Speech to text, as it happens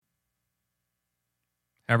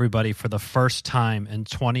everybody, for the first time in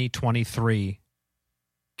 2023,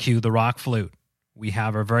 cue the rock flute. We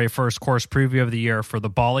have our very first course preview of the year for the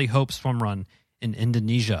Bali Hope Swimrun in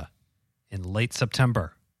Indonesia in late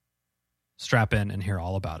September. Strap in and hear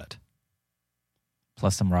all about it.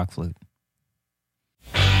 Plus some rock flute.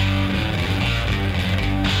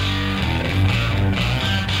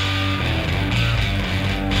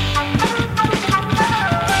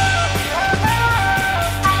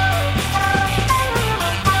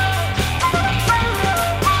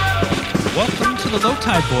 Welcome to the Low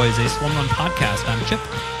Tide Boys, a Swimrun podcast. I'm Chip.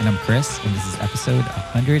 And I'm Chris, and this is episode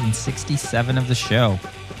 167 of the show.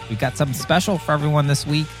 We've got something special for everyone this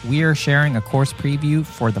week. We are sharing a course preview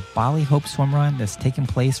for the Bali Hope Swimrun that's taking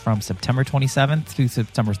place from September 27th through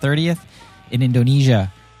September 30th in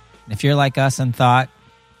Indonesia. And if you're like us and thought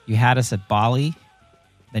you had us at Bali,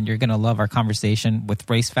 then you're going to love our conversation with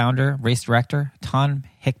race founder, race director, Tom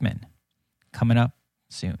Hickman, coming up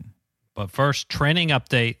soon. But first, training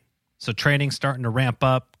update. So training's starting to ramp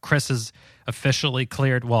up. Chris is officially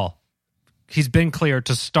cleared. Well, he's been cleared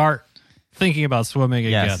to start thinking about swimming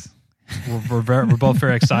again. Yes. We're both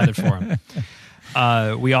very excited for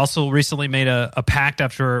him. We also recently made a pact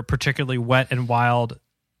after a particularly wet and wild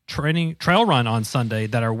trail run on Sunday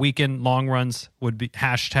that our weekend long runs would be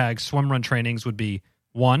hashtag swimrun trainings would be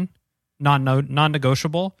 1,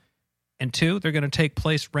 non-negotiable, and 2, they're going to take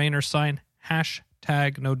place rain or shine,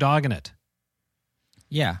 hashtag no dogging it.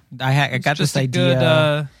 Yeah, I got this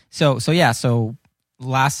idea. So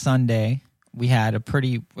last Sunday we had a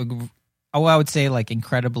pretty, I would say like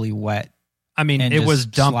incredibly wet. I mean, it was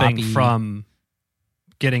dumping sloppy from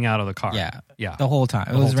getting out of the car. Yeah, the whole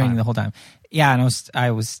time. It was raining the whole time. Yeah, and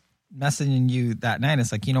I was messaging you that night.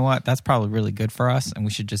 It's like, you know what? That's probably really good for us, and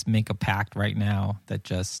we should just make a pact right now that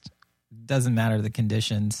just doesn't matter the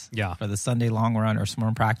conditions. Yeah. For the Sunday long run or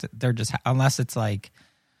swim practice, they're just, unless it's like,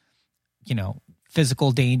 you know,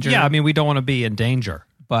 physical danger. Yeah, I mean, we don't want to be in danger.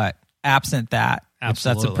 But absent that, which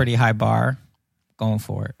that's a pretty high bar, going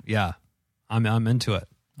for it. Yeah, I'm into it.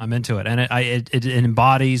 I'm into it. And it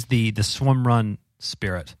embodies the swim run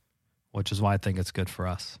spirit, which is why I think it's good for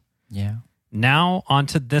us. Yeah. Now, on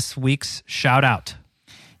to this week's shout out.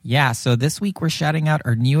 Yeah, so this week we're shouting out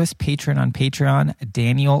our newest patron on Patreon,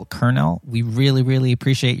 Daniel Kernel. We really, really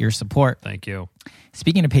appreciate your support. Thank you.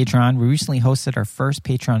 Speaking of Patreon, we recently hosted our first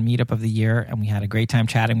Patreon meetup of the year, and we had a great time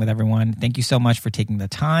chatting with everyone. Thank you so much for taking the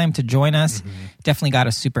time to join us. Mm-hmm. Definitely got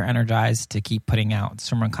us super energized to keep putting out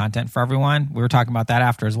swimrun content for everyone. We were talking about that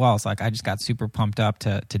after as well. It's like I just got super pumped up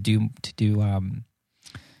to do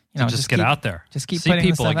just get out there. Just keep see putting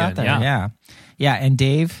people stuff again. out there. Yeah. And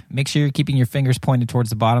Dave, make sure you're keeping your fingers pointed towards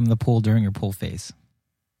the bottom of the pool during your pool phase.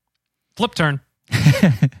 Flip turn.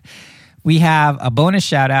 We have a bonus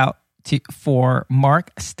shout out for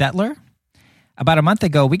Mark Stetler. About a month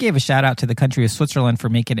ago, we gave a shout out to the country of Switzerland for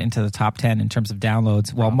making it into the top 10 in terms of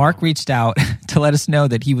downloads. Well, Mark reached out to let us know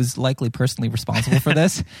that he was likely personally responsible for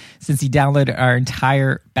this since he downloaded our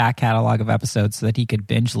entire back catalog of episodes so that he could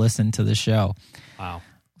binge listen to the show. Wow.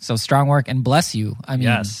 So strong work, and bless you. I mean,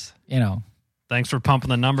 yes. You know. Thanks for pumping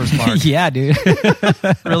the numbers, Mark. Yeah, dude.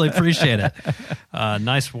 Really appreciate it.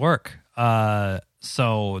 Nice work.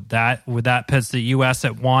 So that puts the U.S.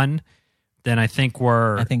 at 1. Then I think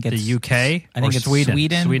it's the UK. I think it's Sweden.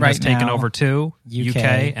 Sweden right has taken now, over 2.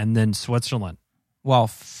 UK, and then Switzerland. Well,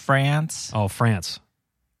 France. Oh, France.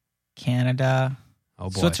 Canada. Oh,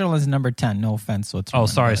 boy. Switzerland's number 10. No offense, Switzerland. Oh,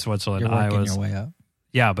 sorry, Switzerland. You're working your way up.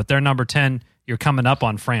 Yeah, but they're number 10. You're coming up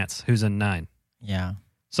on France, who's in 9. Yeah.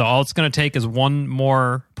 So all it's going to take is one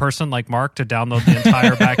more person like Mark to download the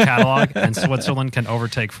entire back catalog, and Switzerland can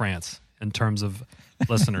overtake France in terms of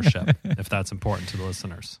listenership, if that's important to the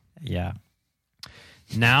listeners. Yeah.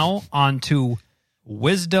 Now on to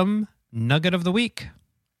Wisdom Nugget of the Week.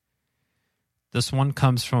 This one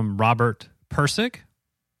comes from Robert Persig.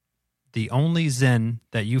 The only Zen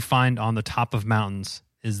that you find on the top of mountains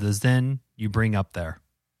is the Zen you bring up there.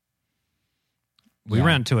 We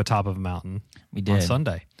ran to a top of a mountain on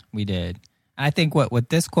Sunday. We did. I think what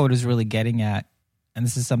this quote is really getting at, and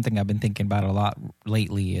this is something I've been thinking about a lot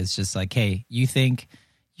lately, is just like, hey, you think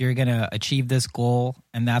you're going to achieve this goal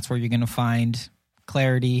and that's where you're going to find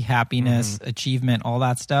clarity, happiness, achievement, all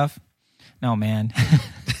that stuff? No, man.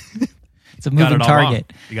 It's a moving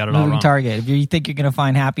target. You got it all wrong. Moving target. If you think you're going to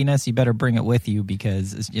find happiness, you better bring it with you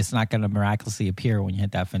because it's not going to miraculously appear when you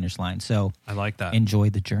hit that finish line. So I like that. Enjoy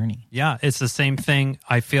the journey. Yeah, it's the same thing.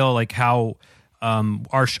 I feel like how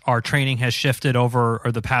our training has shifted over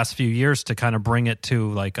the past few years to kind of bring it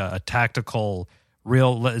to like a tactical,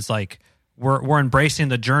 real. It's like we're embracing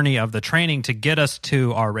the journey of the training to get us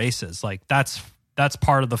to our races. Like that's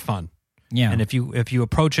part of the fun. Yeah. And if you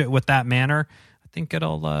approach it with that manner, I think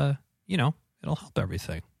it'll it'll help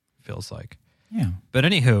everything. Feels like. Yeah. But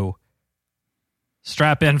anywho,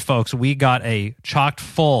 strap in, folks. We got a chocked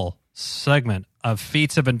full segment of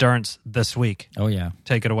feats of endurance this week. Oh yeah.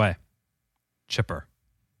 Take it away, Chipper.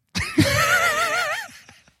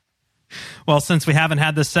 Well, since we haven't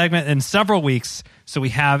had this segment in several weeks, so we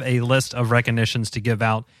have a list of recognitions to give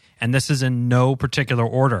out, and this is in no particular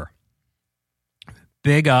order.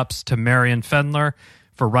 Big ups to Marion Fendler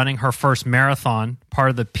for running her first marathon, part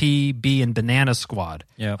of the PB and Banana Squad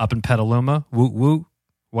up in Petaluma. Woot woot,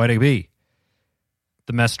 way to be.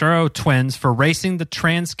 The Mestero twins for racing the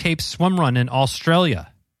Trans-Cape Swimrun in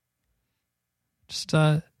Australia. Just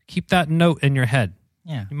keep that note in your head.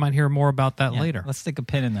 Yeah. You might hear more about that later. Let's stick a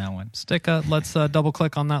pin in that one. Let's double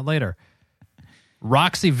click on that later.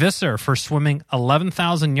 Roxy Visser for swimming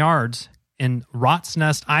 11,000 yards in Rot's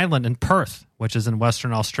Nest Island in Perth, which is in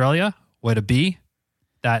Western Australia. Way to be.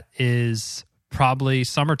 That is probably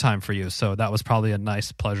summertime for you, so that was probably a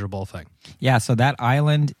nice, pleasurable thing. Yeah, so that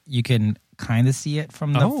island, you can kind of see it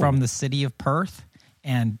from the city of Perth,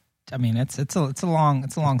 and I mean it's a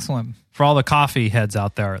long swim. For all the coffee heads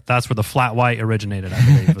out there, that's where the flat white originated, I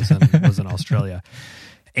believe, was in Australia.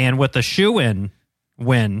 And with the shoe-in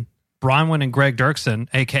win, Bronwyn and Greg Dirksen,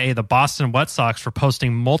 a.k.a. the Boston Wet Sox, for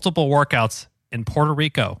posting multiple workouts in Puerto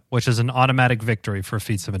Rico, which is an automatic victory for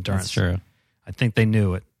feats of endurance. That's true. I think they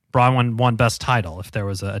knew it. Bronwyn won best title if there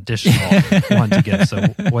was an additional one to give.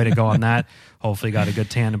 So way to go on that. Hopefully got a good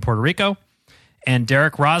tan in Puerto Rico. And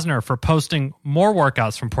Derek Rosner for posting more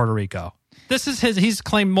workouts from Puerto Rico. This is he's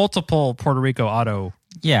claimed multiple Puerto Rico auto.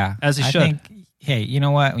 Yeah. As he should. Hey, you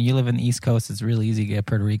know what? When you live in the East Coast, it's really easy to get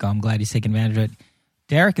Puerto Rico. I'm glad he's taking advantage of it.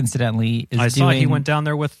 Derek, incidentally, I saw he went down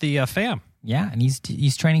there with the fam. Yeah, and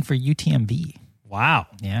he's training for UTMB. Wow.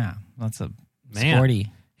 Yeah, that's a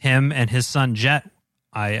sporty. Him and his son Jet.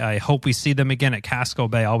 I hope we see them again at Casco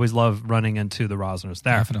Bay. I always love running into the Rosners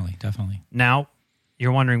there. Definitely. Now,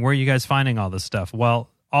 you're wondering, where are you guys finding all this stuff? Well,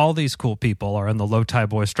 all these cool people are in the Low Tide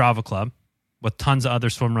Boys Strava Club with tons of other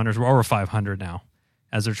swim runners. We're over 500 now,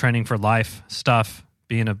 as they're training for life stuff,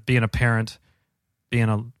 being a parent, being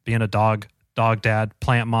a dog dad,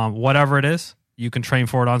 plant mom, whatever it is. You can train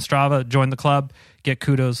for it on Strava, join the club, get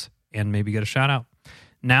kudos, and maybe get a shout out.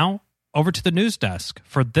 Now, over to the news desk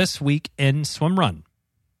for this week in Swimrun.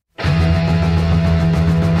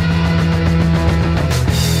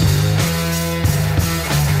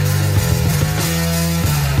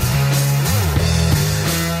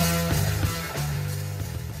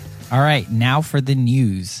 All right, now for the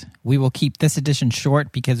news. We will keep this edition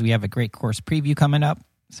short because we have a great course preview coming up,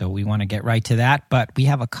 so we want to get right to that. But we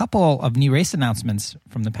have a couple of new race announcements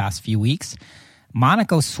from the past few weeks.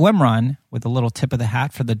 Monaco Swimrun, with a little tip of the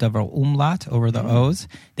hat for the double umlaut over the O's,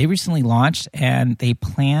 they recently launched, and they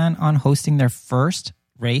plan on hosting their first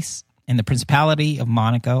race in the Principality of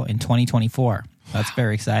Monaco in 2024. That's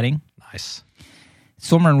very exciting. Nice.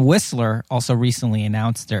 Swimrun Whistler also recently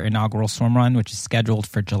announced their inaugural swimrun, which is scheduled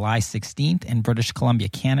for July 16th in British Columbia,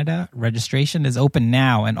 Canada. Registration is open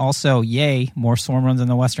now, and also, yay, more swimruns in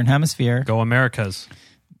the Western Hemisphere. Go Americas.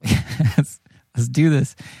 Let's do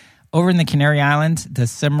this. Over in the Canary Islands, the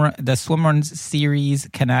Swimrun Series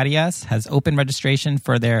Canarias has open registration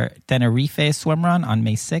for their Tenerife swimrun on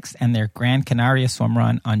May 6th and their Gran Canaria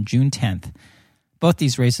swimrun on June 10th. Both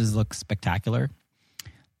these races look spectacular.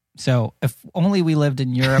 So if only we lived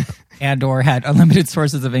in Europe and or had unlimited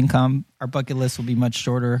sources of income, our bucket list will be much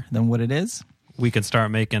shorter than what it is. We could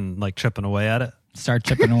start chipping away at it. Start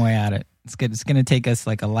chipping away at it. It's good. It's going to take us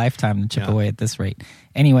like a lifetime to chip away at this rate.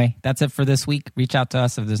 Anyway, that's it for this week. Reach out to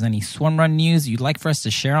us if there's any swimrun news you'd like for us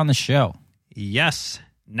to share on the show. Yes.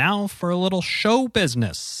 Now for a little show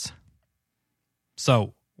business.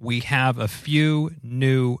 So we have a few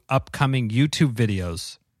new upcoming YouTube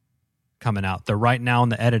videos coming out. They're right now in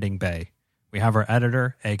the editing bay. We have our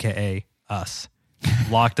editor, a.k.a. us,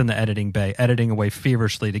 locked in the editing bay, editing away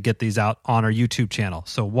feverishly to get these out on our YouTube channel.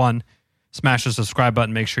 So one, smash the subscribe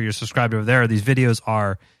button. Make sure you're subscribed over there. These videos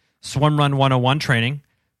are Swimrun 101 training.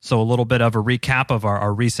 So a little bit of a recap of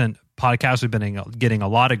our recent podcast. We've been getting a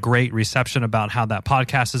lot of great reception about how that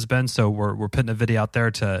podcast has been. So we're putting a video out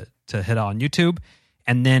there to hit on YouTube.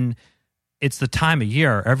 And then it's the time of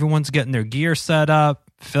year. Everyone's getting their gear set up,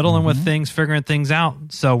 fiddling with things, figuring things out.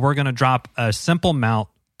 So we're going to drop a simple mount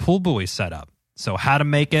pool buoy setup. So how to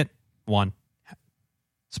make it, one,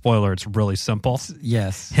 spoiler, it's really simple.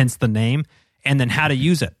 Yes. Hence the name. And then how to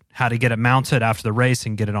use it, how to get it mounted after the race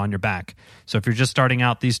and get it on your back. So if you're just starting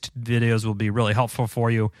out, these videos will be really helpful for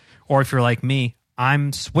you. Or if you're like me,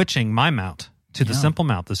 I'm switching my mount to the simple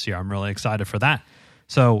mount this year. I'm really excited for that.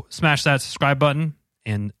 So smash that subscribe button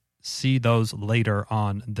and see those later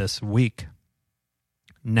on this week.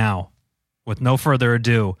 Now, with no further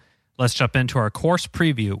ado, let's jump into our course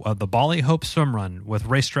preview of the Bali Hope Swimrun with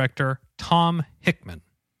race director Tom Hickman.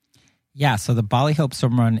 Yeah, so the Bali Hope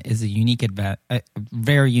Swimrun is a unique event, a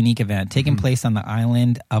very unique event taking place on the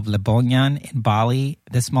island of Libongan in Bali.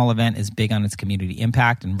 This small event is big on its community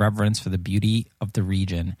impact and reverence for the beauty of the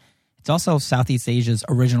region. It's also Southeast Asia's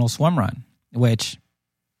original swim run, which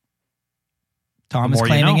Tom is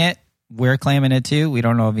claiming it. We're claiming it too. We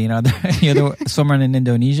don't know of any other swim run in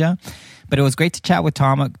Indonesia. But it was great to chat with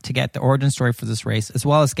Tom to get the origin story for this race, as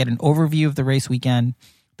well as get an overview of the race weekend,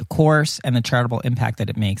 the course, and the charitable impact that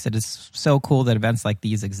it makes. It is so cool that events like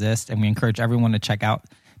these exist, and we encourage everyone to check out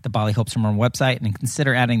the Bali Hope Swimrun website and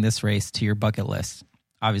consider adding this race to your bucket list.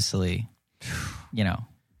 Obviously, Yeah.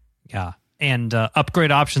 And upgrade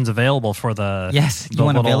options available for the you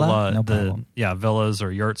want a villa? No problem. Villas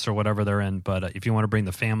or yurts or whatever they're in. But if you want to bring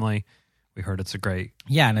the family, we heard it's a great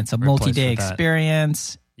and it's a multi-day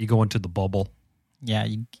experience. You go into the bubble.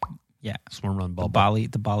 Swim run bubble.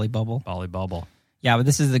 The Bali bubble. Bali bubble. Yeah, but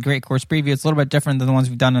this is a great course preview. It's a little bit different than the ones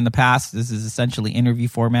we've done in the past. This is essentially interview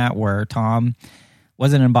format where Tom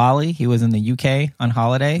wasn't in Bali. He was in the UK on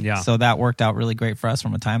holiday. Yeah. So that worked out really great for us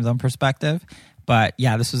from a time zone perspective. But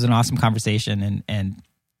yeah, this was an awesome conversation. And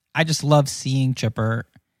I just love seeing, Chipper,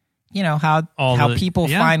 how people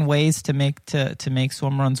find ways to make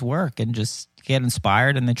swim runs work and just get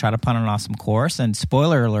inspired, and they try to put on an awesome course. And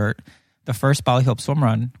spoiler alert, the first Bali Hope swim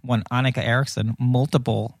run won Annika Eriksson,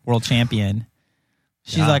 multiple world champion.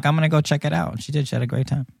 She's like, I'm going to go check it out. And she did. She had a great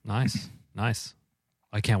time. Nice.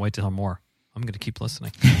 I can't wait to hear more. I'm going to keep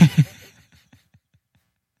listening.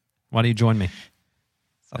 Why don't you join me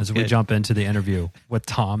as we jump into the interview with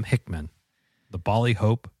Tom Hickman, the Bali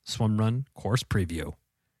Hope Swimrun course preview.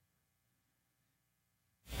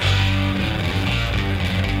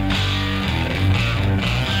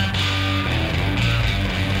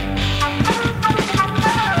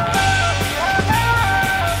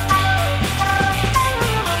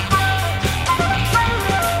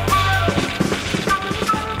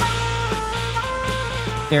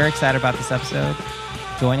 Very excited about this episode.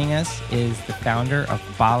 Joining us is the founder of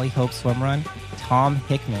Bali Hope Swimrun, Tom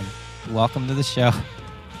Hickman. Welcome to the show.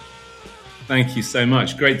 Thank you so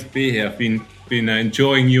much. Great to be here. I've been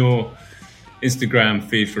enjoying your Instagram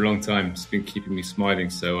feed for a long time. It's been keeping me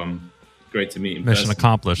smiling. So great to meet in person. Mission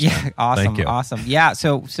accomplished. Yeah, awesome. Thank you. Awesome. Yeah.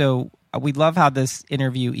 So we love how this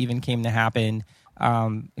interview even came to happen.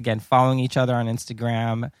 Again, following each other on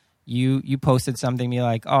Instagram. You posted something, be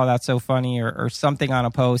like, oh, that's so funny, or something on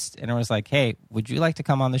a post, and it was like, hey, would you like to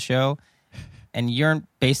come on the show? And you're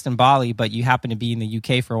based in Bali, but you happen to be in the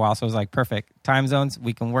UK for a while, so I was like, perfect. Time zones,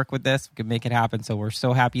 we can work with this, we can make it happen, so we're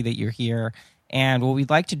so happy that you're here. And what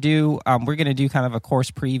we'd like to do, we're going to do kind of a course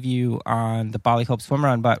preview on the Bali Hope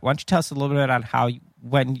Swimrun, but why don't you tell us a little bit on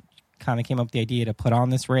when you kind of came up with the idea to put on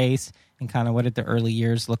this race, and kind of what did the early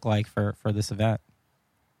years look like for this event?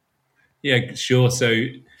 Yeah, sure. So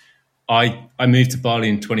I moved to Bali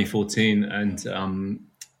in 2014, and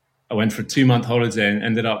I went for a 2-month holiday and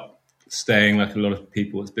ended up staying like a lot of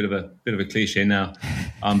people. It's a bit of a cliche now,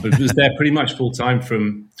 but it was there pretty much full time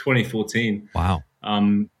from 2014. Wow.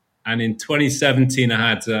 And in 2017, I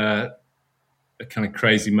had a kind of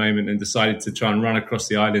crazy moment and decided to try and run across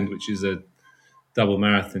the island, which is a double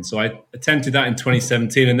marathon. So I attempted that in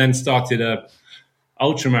 2017, and then started a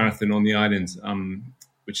ultra marathon on the island,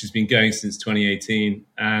 which has been going since 2018.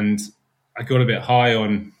 And I got a bit high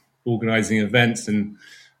on organizing events, and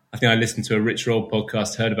I think I listened to a Rich Roll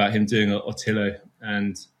podcast, heard about him doing an Otillo,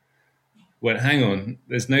 and went, hang on,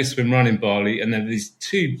 there's no swim run in Bali, and there are these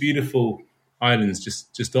two beautiful islands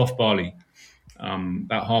just off Bali,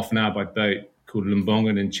 about half an hour by boat, called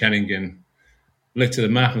Lombongan and Cheningen. Looked at the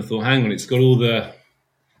map and thought, hang on, it's got all the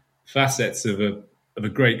facets of a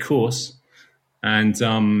great course, and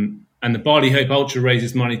the Bali Hope Ultra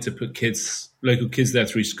raises money to put local kids there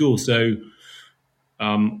through school. So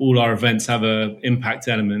all our events have an impact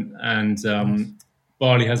element, and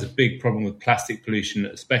Bali has a big problem with plastic pollution,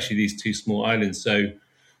 especially these two small islands. So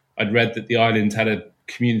I'd read that the island had a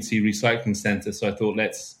community recycling centre. So I thought,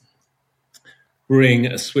 let's bring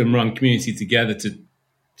a swim run community together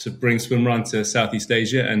to bring swim run to Southeast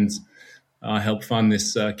Asia and help fund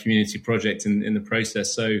this community project in the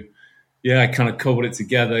process. So yeah, I kind of cobbled it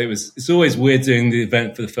together. It's always weird doing the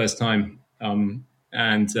event for the first time.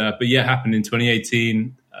 But yeah, it happened in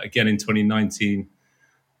 2018, again in 2019.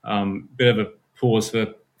 Bit of a pause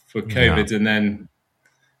for COVID, and then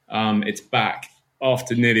it's back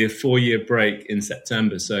after nearly a 4-year break in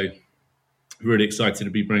September. So really excited to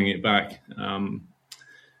be bringing it back.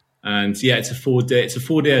 And yeah, it's a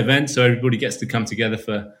 4-day event, so everybody gets to come together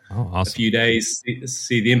for awesome. a few days,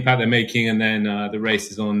 see the impact they're making, and then the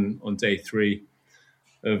race is on day 3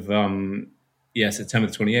 of September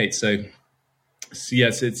the 28th. So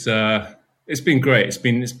yes, it's been great. It's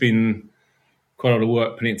been quite a lot of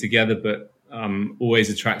work putting it together, but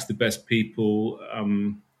always attracts the best people.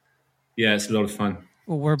 It's a lot of fun.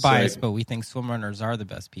 Well, we're biased, but we think swim runners are the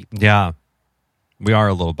best people. Yeah. We are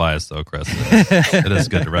a little biased, though, Chris. It is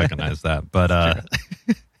good to recognize that. But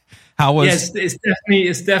how was? Yes,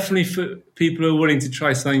 it's definitely for people who are willing to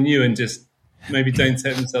try something new and just maybe don't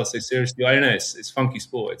take themselves so seriously. I don't know. It's funky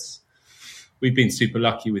sport. We've been super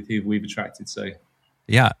lucky with who we've attracted. So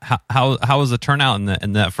yeah, how was the turnout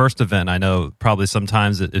in that first event? I know probably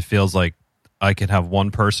sometimes it feels like I could have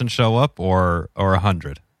one person show up or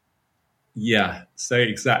 100. Yeah. So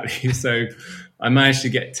exactly. So I managed to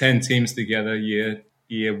get 10 teams together year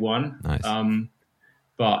one. Nice.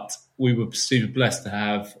 But we were super blessed to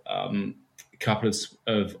have a couple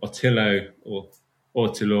of Otillo or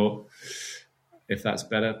Ortilo, if that's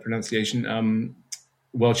better pronunciation,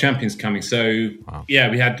 world champions coming. So wow. Yeah,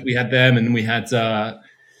 we had them, and we had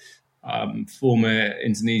former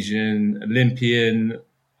Indonesian Olympian,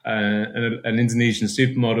 an Indonesian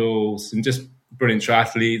supermodel, some just brilliant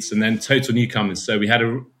triathletes, and then total newcomers. So we had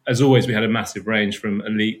as always, we had a massive range from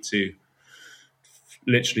elite to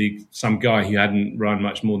literally some guy who hadn't run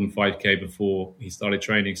much more than 5K before he started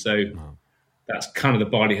training. So that's kind of the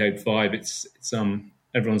Bali Hope vibe. It's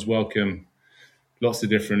everyone's welcome, lots of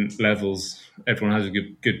different levels. Everyone has a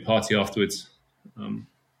good party afterwards.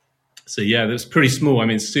 So yeah, that's pretty small. I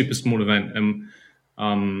mean, it's a super small event,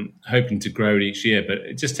 and hoping to grow it each year. But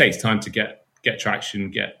it just takes time to get traction,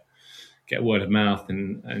 get word of mouth,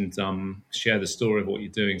 and share the story of what you're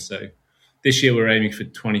doing. So this year we're aiming for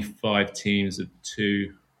 25 teams of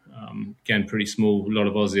 2. Again, pretty small. A lot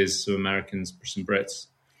of Aussies, some Americans, some Brits,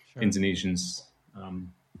 sure. Indonesians.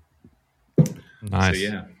 Nice.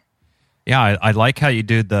 So yeah. I like how you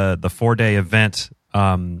do the 4-day event.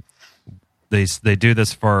 They do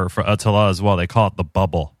this for Attila as well. They call it the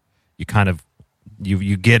bubble. You kind of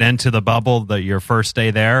you get into the bubble your first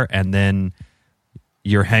day there, and then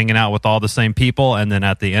you're hanging out with all the same people, and then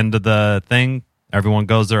at the end of the thing, everyone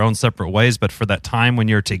goes their own separate ways. But for that time when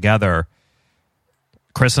you're together,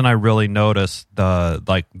 Chris and I really noticed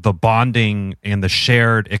the bonding and the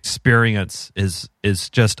shared experience is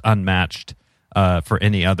just unmatched for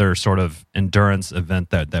any other sort of endurance event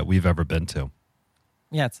that we've ever been to.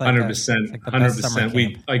 Yeah, it's like 100%.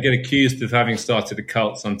 100%. I get accused of having started a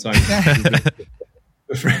cult sometimes.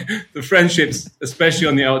 The friendships, especially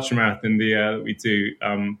on the ultramarathon, we do.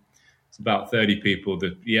 It's about 30 people.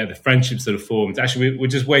 The friendships that are formed. Actually, we're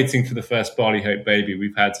just waiting for the first Bali Hope baby.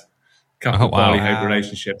 We've had a couple of Bali Hope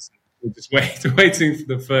relationships. We're just waiting for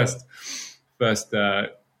the first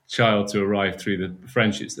child to arrive through the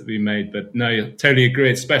friendships that we made. But no, I totally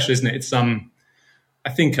agree. It's special, isn't it? It's I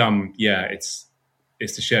think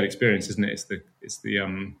it's the shared experience, isn't it? It's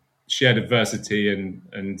the shared adversity and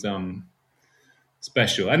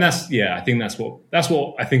special. And I think that's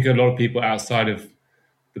what I think a lot of people outside of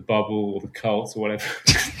the bubble or the cults or whatever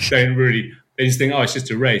they just think, oh, it's just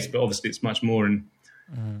a race, but obviously it's much more. And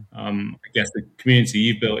I guess the community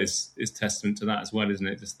you built is testament to that as well, isn't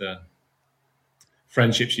it? Just the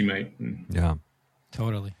friendships you make. Yeah,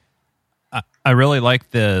 totally. I really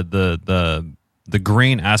like the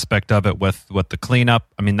green aspect of it with the cleanup.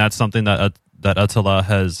 I mean, that's something that Attila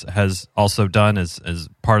has also done as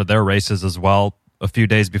part of their races as well. A few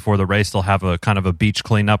days before the race, they'll have a kind of a beach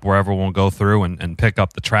cleanup where everyone will go through and pick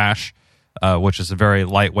up the trash, which is a very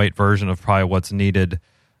lightweight version of probably what's needed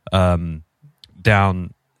down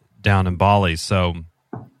in Bali. So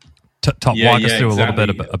walk us through a little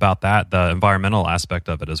bit about that, the environmental aspect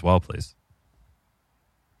of it as well, please.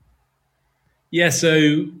 Yeah,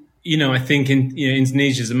 so I think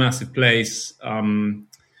Indonesia is a massive place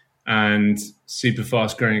and super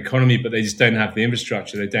fast growing economy, but they just don't have the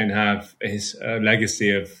infrastructure. They don't have a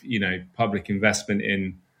legacy of public investment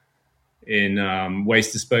in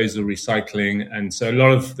waste disposal, recycling, and so a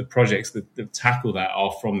lot of the projects that tackle that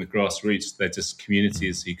are from the grassroots. They're just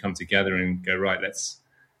communities who come together and go, right,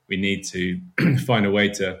 we need to find a way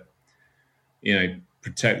to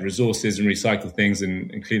protect resources and recycle things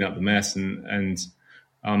and clean up the mess. And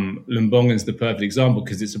Lumbongan is the perfect example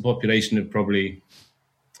because it's a population of probably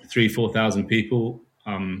 3,000-4,000 people,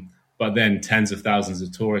 but then tens of thousands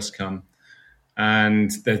of tourists come.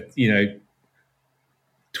 And that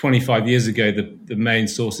 25 years ago, the main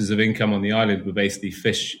sources of income on the island were basically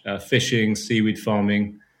fishing, seaweed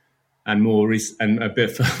farming, and and a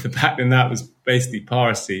bit further back than that was basically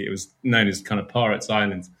piracy. It was known as kind of Pirates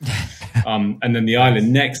Island. And then the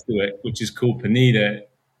island next to it, which is called Penida,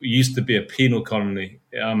 used to be a penal colony.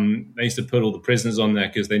 They used to put all the prisoners on there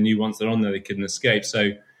because they knew once they're on there, they couldn't escape.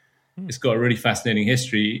 So it's got a really fascinating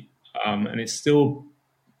history. And it's still,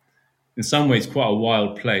 in some ways, quite a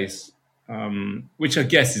wild place, which I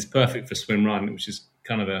guess is perfect for swim run, which is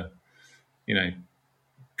kind of a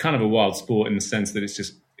wild sport in the sense that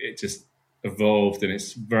it just evolved and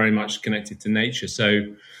it's very much connected to nature.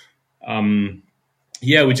 So,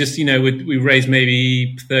 we just, we raised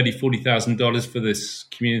maybe $30,000-$40,000 for this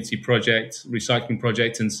community project, recycling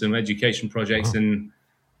project, and some education projects, and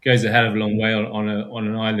goes a hell of a long way on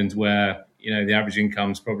an island where the average income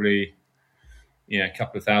is probably a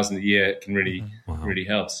couple of thousand a year. It can really really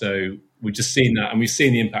help. So we've just seen that, and we've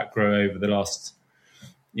seen the impact grow over the last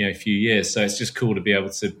few years. So it's just cool to be able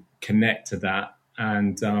to connect to that.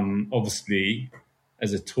 And obviously,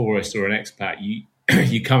 as a tourist or an expat, you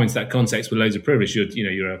come into that context with loads of privilege. You've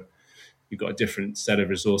got a different set of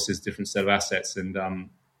resources, different set of assets, and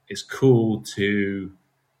it's cool to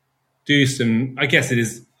do some. I guess it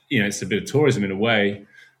is. It's a bit of tourism in a way,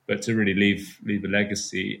 but to really leave a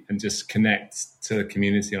legacy and just connect to the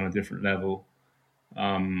community on a different level,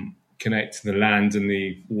 connect to the land and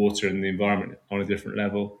the water and the environment on a different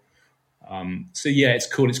level. It's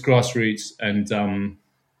cool. It's grassroots and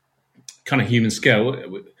kind of human scale.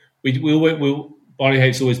 Bali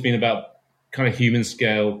Hope's always been about kind of human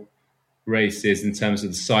scale races in terms of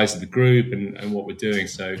the size of the group and what we're doing.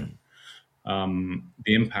 So the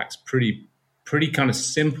impact's pretty kind of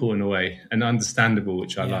simple in a way and understandable,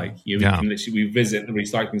 which I like. We visit the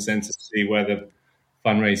recycling centres to see where the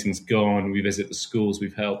fundraising's gone. We visit the schools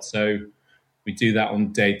we've helped. So we do that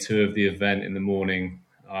on day 2 of the event in the morning,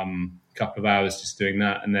 a couple of hours just doing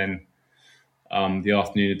that. And then the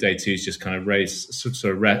afternoon of day 2 is just kind of race, sort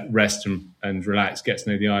of rest and relax, get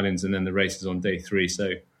to know the islands, and then the race is on day 3.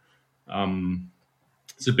 So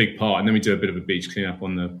it's a big part. And then we do a bit of a beach cleanup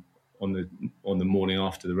on the morning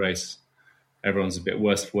after the race. Everyone's a bit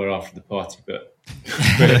worse for wear after the party, but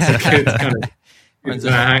it's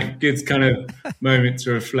a good kind of moment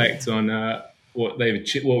to reflect on what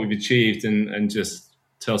we've achieved and just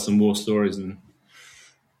tell some war stories and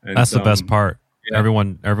that's the best part. Yeah.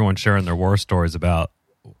 Everyone sharing their war stories about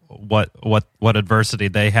what adversity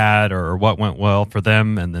they had or what went well for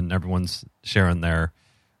them, and then everyone's sharing their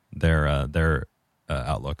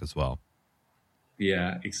outlook as well.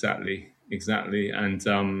 Yeah, exactly, and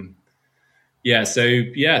so we're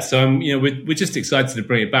just excited to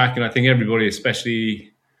bring it back, and I think everybody,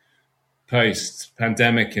 especially post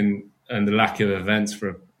pandemic and the lack of events for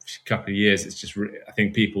a couple of years, it's just I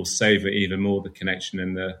think people savor even more the connection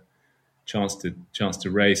and the chance to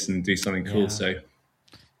race and do something cool. So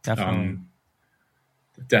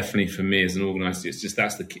definitely for me as an organizer, it's just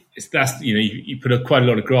you put quite a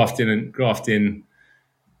lot of graft in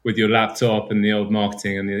with your laptop and the old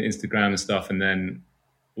marketing and the Instagram and stuff, and then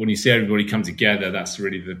when you see everybody come together, that's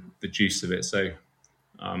really the juice of it. So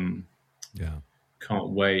can't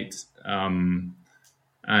wait.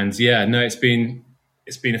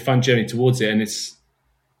 It's been a fun journey towards it,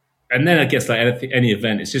 and then I guess like any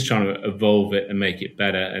event, it's just trying to evolve it and make it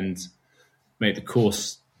better and make the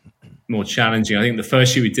course more challenging. I think the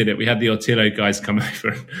first year we did it, we had the Ortillo guys come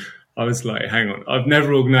over. And I was like, hang on, I've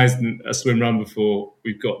never organised a swim run before.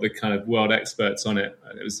 We've got the kind of world experts on it.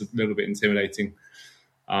 And it was a little bit intimidating.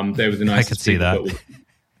 They were the nicest. I could see that.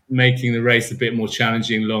 Making the race a bit more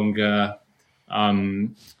challenging, longer.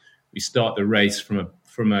 We start the race from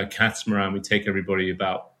a catamaran. We take everybody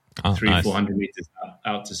about 400 meters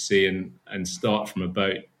out to sea and start from a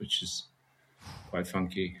boat, which is quite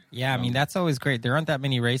funky. Yeah, I mean that's always great. There aren't that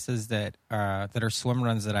many races that are swim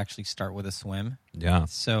runs that actually start with a swim. Yeah.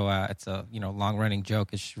 So it's a long running joke.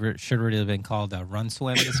 It should really have been called Run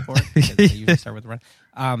Swim the sport because they usually start with a run.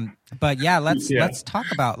 But yeah, let's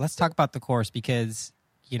talk about the course because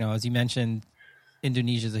as you mentioned,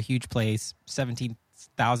 Indonesia is a huge place,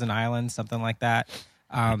 17,000 islands, something like that.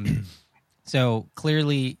 So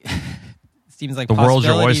clearly, it seems like the world's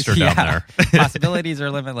your oyster down there. Possibilities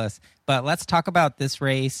are limitless. But let's talk about this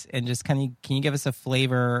race and just can you give us a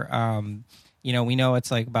flavor? We know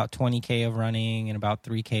it's like about 20K of running and about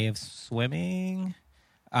 3K of swimming.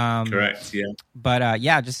 Correct. Yeah. But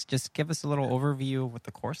just give us a little overview of what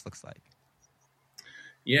the course looks like.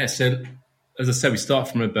 Yeah. So as I said, we start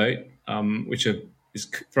from a boat, which is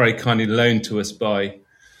very kindly loaned to us by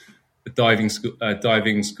a diving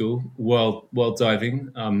school, World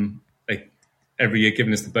Diving. Every year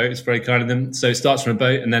giving us the boat. It's very kind of them. So it starts from a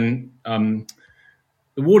boat, and then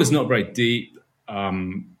the water's not very deep.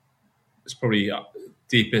 it's probably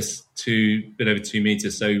deepest bit over 2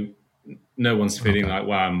 meters. So no one's feeling like,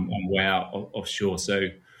 wow, I'm way out offshore. So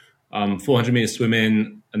 400 meter swim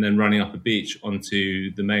in, and then running up a beach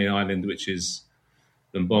onto the main island, which is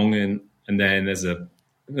Lombongan. And then the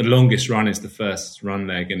longest run is the first run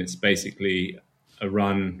leg, and it's basically a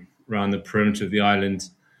run around the perimeter of the island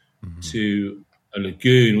to a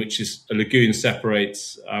lagoon,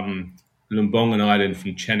 separates Lombongan Island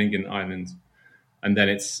from Cheningen Island. And then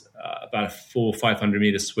it's about a 400 or 500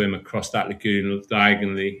 meter swim across that lagoon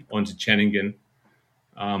diagonally onto Cheningen.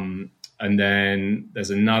 And then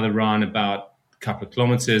there's another run about a couple of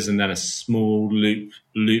kilometers, and then a small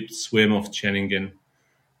looped swim off Cheningen.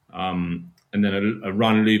 And then a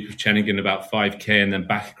run loop of Cheningen about 5K, and then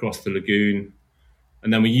back across the lagoon.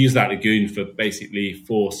 And then we use that lagoon for basically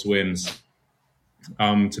 4 swims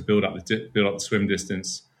to build up the swim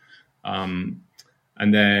distance. And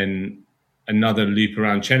then another loop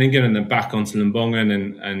around Cheningen, and then back onto Lombongan,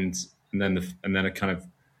 and then a kind of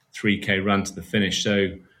 3K run to the finish.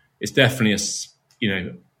 So it's definitely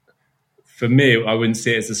for me, I wouldn't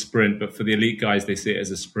see it as a sprint, but for the elite guys, they see it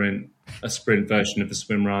as a sprint version of the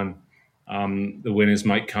swim run. The winners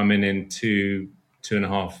might come in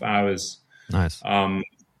 2.5 hours. Nice. In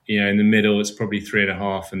the middle, it's probably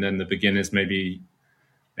 3.5, and then the beginners maybe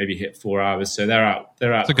hit 4 hours. So they're out.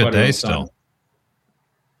 It's a good day still.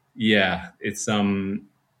 Yeah, it's and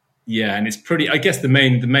it's pretty. I guess the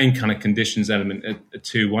main kind of conditions element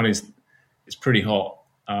are one is it's pretty hot.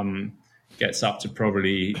 Gets up to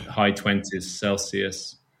probably high 20s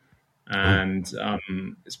Celsius, and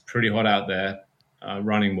it's pretty hot out there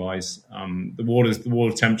running wise. The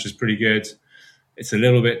water temperature is pretty good. It's a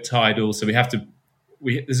little bit tidal, so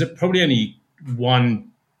there's probably only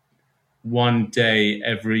one day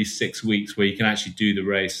every 6 weeks where you can actually do the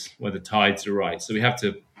race where the tides are right. So we have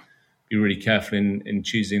to be really careful in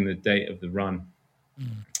choosing the date of the run.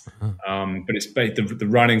 But it's the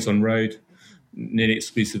running's on road, nearly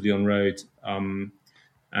exclusively on road, and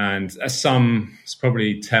it's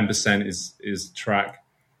probably 10% is track.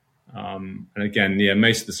 And again,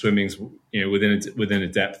 most of the swimming's within a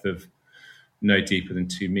depth of no deeper than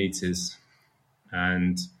 2 meters,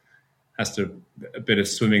 and a bit of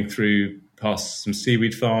swimming past some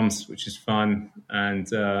seaweed farms, which is fun,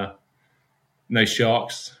 and no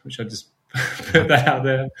sharks, which I just put that out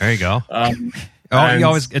there. There you go.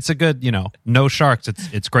 It's a good, no sharks.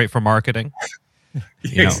 It's great for marketing.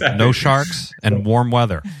 Exactly. No sharks and warm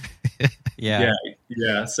weather. Yeah.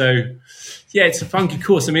 So, it's a funky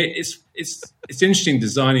course. I mean, it's interesting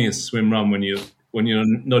designing a swim run when you're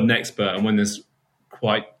not an expert, and when there's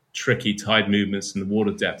quite tricky tide movements and the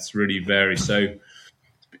water depths really vary. So,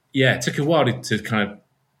 it took a while to kind of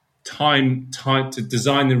time to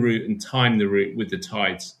design the route and time the route with the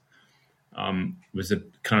tides. Was a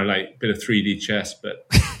kind of like bit of 3D chess, but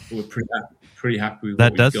we're pretty happy with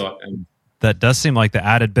what we've got. And that does seem like the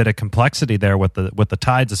added bit of complexity there with the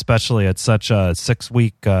tides, especially at such a 6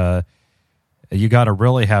 week. You got to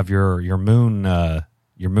really have your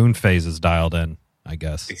moon phases dialed in, I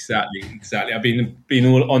guess. Exactly. I've been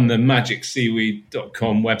all on the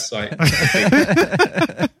magicseaweed.com website.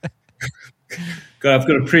 I've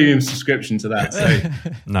got a premium subscription to that. So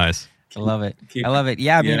nice. I love it.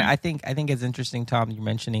 Yeah, I mean, I think it's interesting, Tom, you're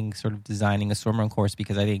mentioning sort of designing a swimrun course,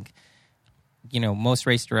 because I think, most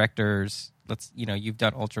race directors, you've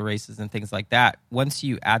done ultra races and things like that. Once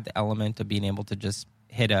you add the element of being able to just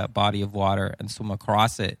hit a body of water and swim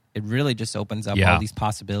across it, it really just opens up all these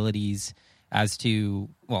possibilities as to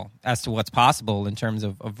what's possible in terms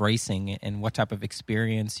of racing and what type of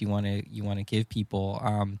experience you want to give people.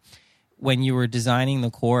 When you were designing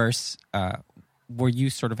the course, were you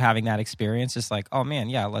sort of having that experience, just like, oh man,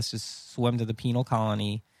 let's just swim to the penal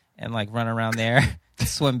colony and like run around there,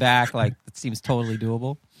 swim back? Like, it seems totally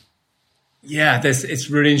doable. Yeah, it's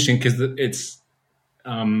really interesting because it's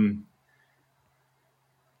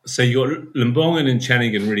so you got Lombongan and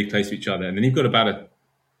Cheningen really close to each other, and then you've got about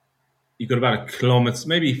a kilometer,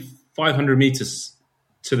 maybe 500 meters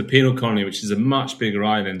to the penal colony, which is a much bigger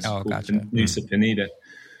island called Nusa Penida,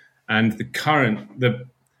 and the current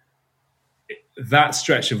that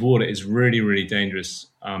stretch of water is really, really dangerous.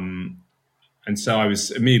 And so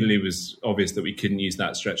immediately was obvious that we couldn't use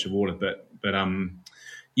that stretch of water. But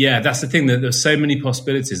that's the thing, that there's so many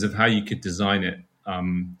possibilities of how you could design it.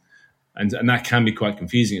 And that can be quite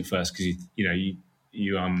confusing at first, because you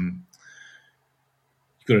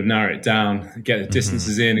got to narrow it down, get the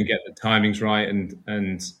distances in, and get the timings right. And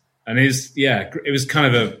it was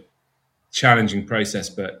kind of a challenging process,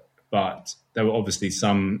 but there were obviously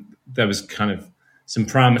some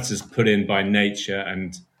parameters put in by nature,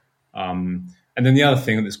 and And then the other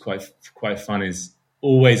thing that's quite fun is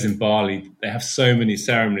always in Bali, they have so many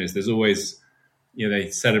ceremonies. There's always, they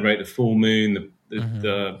celebrate the full moon,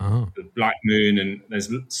 the black moon, and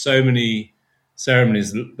there's so many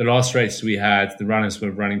ceremonies. The last race we had, the runners were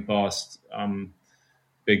running past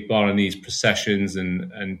big Balinese processions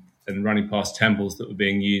and running past temples that were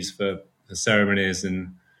being used for ceremonies,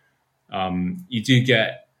 and you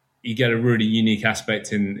get a really unique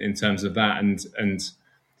aspect in terms of that,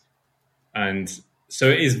 and so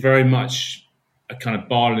it is very much a kind of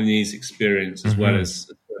Balinese experience as well as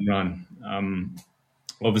a run.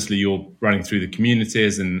 Obviously, you're running through the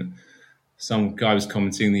communities, and some guy was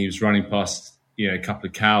commenting that he was running past a couple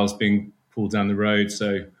of cows being pulled down the road.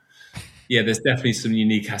 So yeah, there's definitely some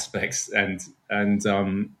unique aspects, and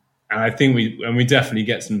I think we definitely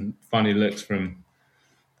get some funny looks from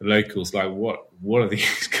the locals, like what are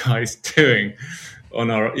these guys doing on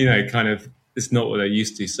our, kind of, it's not what they're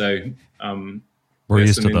used to. So we're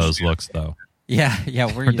used to those looks, though. Yeah,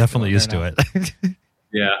 we're definitely used to it.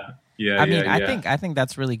 Yeah. I think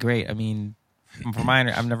that's really great. I mean,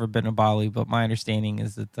 I've never been to Bali, but my understanding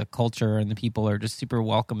is that the culture and the people are just super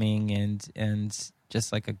welcoming and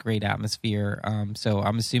just like a great atmosphere. So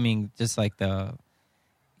I'm assuming just like the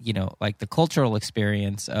cultural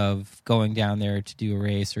experience of going down there to do a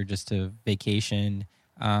race or just to vacation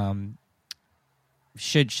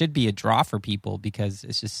should be a draw for people, because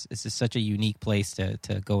it's just such a unique place to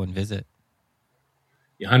go and visit.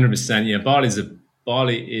 100%. Yeah,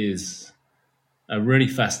 Bali is a really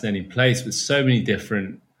fascinating place with so many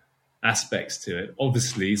different aspects to it.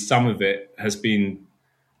 Obviously, some of it has been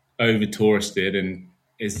over touristed and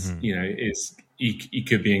is you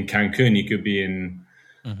could be in Cancun, you could be in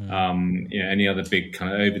any other big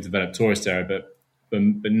kind of overdeveloped tourist area, but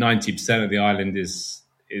 90% of the island is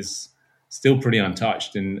still pretty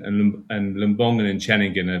untouched, and Lombongan and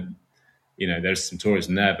Cheningen are, there's some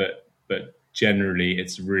tourism there, but generally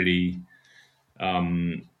it's really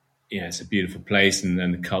it's a beautiful place, and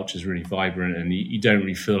the culture is really vibrant, and you don't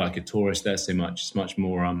really feel like a tourist there so much. It's much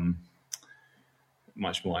more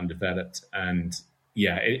undeveloped, and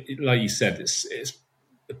like you said, it's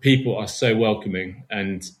the people are so welcoming,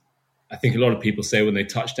 and I think a lot of people say when they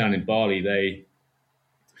touch down in Bali, they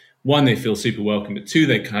feel super welcome, but two,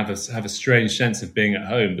 they kind of have a strange sense of being at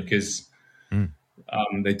home, because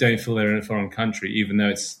they don't feel they're in a foreign country, even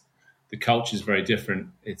though the culture is very different.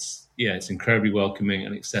 It's incredibly welcoming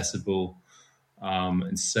and accessible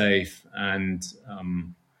and safe, and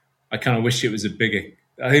I kind of wish it was a bigger.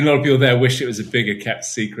 I think a lot of people there wish it was a bigger kept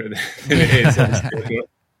secret than it is.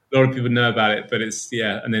 A lot of people know about it, but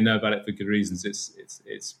and they know about it for good reasons.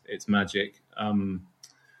 It's magic. I've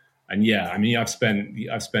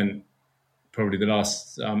spent probably the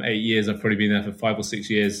last 8 years. I've probably been there for 5 or 6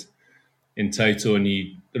 years in total. And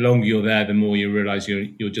the longer you're there, the more you realize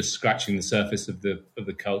you're just scratching the surface of the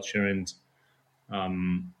culture, and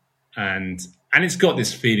it's got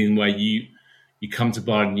this feeling where you come to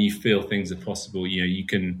Bali and you feel things are possible. You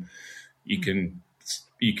can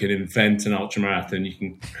invent an ultramarathon, you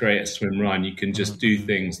can create a swim run, you can just do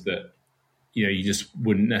things that you just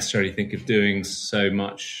wouldn't necessarily think of doing so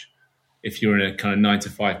much if you're in a kind of 9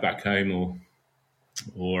 to 5 back home,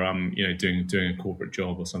 or doing a corporate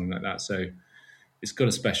job or something like that. So it's got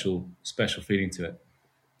a special feeling to it.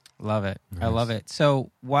 Love it. Nice. I love it.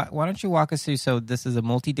 So why don't you walk us through? So this is a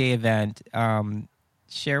multi-day event.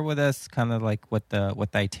 Share with us kind of like what the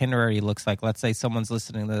itinerary looks like. Let's say someone's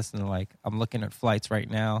listening to this and they're like, I'm looking at flights right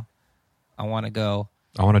now. I want to go.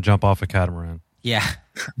 I want to jump off a catamaran. Yeah.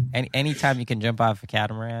 Anytime you can jump off a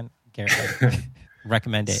catamaran,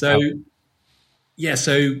 recommend it. So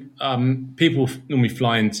people normally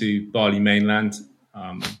fly into Bali mainland,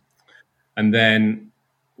 and then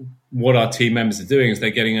what our team members are doing is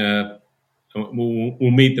they're getting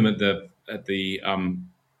we'll meet them at the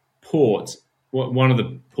port. One of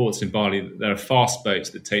the ports in Bali, there are fast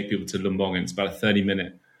boats that take people to Lombongan. It's about a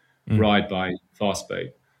 30-minute ride by fast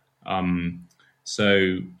boat. So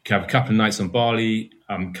you have a couple of nights on Bali,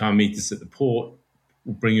 come meet us at the port.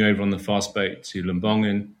 We'll bring you over on the fast boat to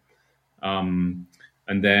Lombongan. And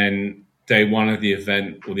then day one of the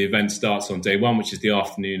event, or the event starts on day one, which is the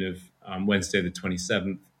afternoon of Wednesday, the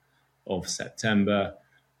 27th of September.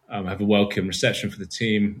 Have a welcome reception for the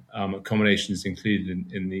team. Accommodation is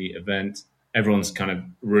included in the event. Everyone's kind of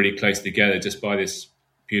really close together just by this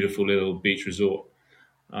beautiful little beach resort.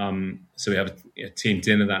 So we have a team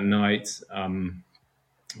dinner that night,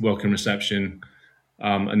 welcome reception,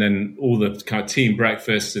 and then all the kind of team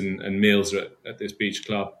breakfasts and meals are at this beach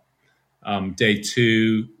club. Day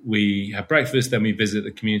two, we have breakfast, then we visit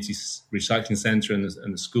the community recycling centre and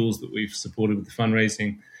the schools that we've supported with the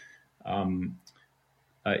fundraising.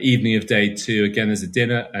 evening of day 2, again, there's a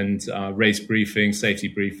dinner and race briefing, safety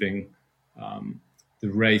briefing. The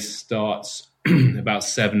race starts about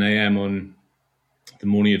 7 a.m. on the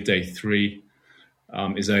morning of day 3,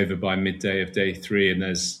 is over by midday of day 3, and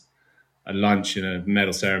there's a lunch and a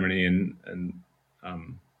medal ceremony and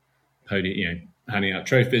podium, handing out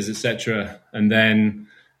trophies, etc. And then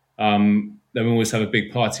we always have a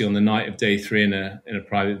big party on the night of day 3 in a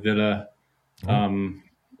private villa.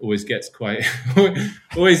 Always gets quite,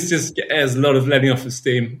 always just has a lot of letting off of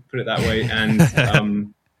steam, put it that way.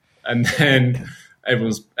 And then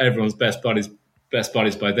everyone's best buddies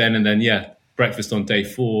by then. And then, breakfast on day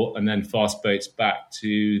 4, and then fast boats back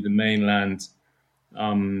to the mainland.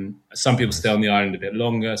 Some people stay on the island a bit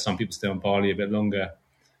longer. Some people stay on Bali a bit longer.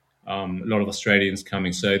 A lot of Australians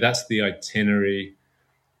coming. So that's the itinerary.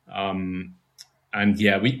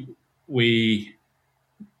 We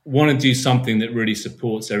want to do something that really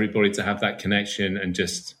supports everybody to have that connection and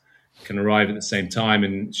just can arrive at the same time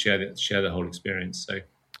and share the whole experience. So,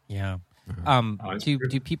 yeah.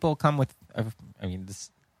 Do people come with?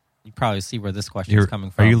 This. You probably see where this question is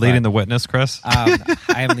coming from. Are you leading the witness, Chris? I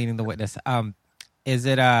am leading the witness. Is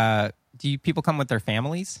it? Do people come with their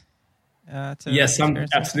families? Yes,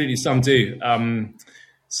 absolutely. Some do.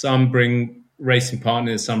 Some bring racing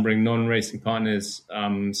partners. Some bring non-racing partners.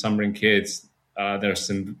 Some bring kids. There are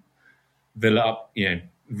some villa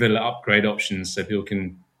upgrade options, so people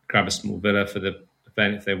can grab a small villa for the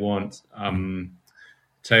event if they want.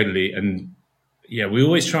 Totally. And we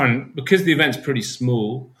always try and, because the event's pretty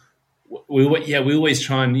small, we always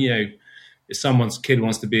try and, if someone's kid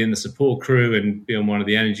wants to be in the support crew and be on one of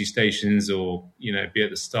the energy stations or, be at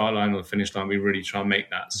the start line or the finish line, we really try and make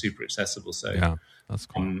that super accessible. So, yeah, that's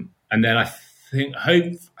cool. And then I think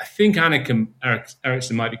Annika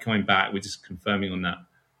Eriksson might be coming back. We're just confirming on that.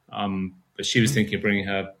 But she was thinking of bringing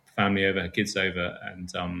her family over, her kids over.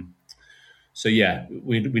 And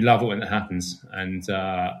we love it when that happens. And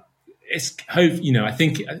I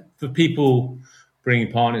think for people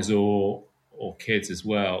bringing partners or kids as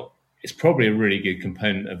well, it's probably a really good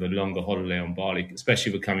component of a longer holiday on Bali,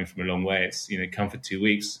 especially if we're coming from a long way. It's, come for 2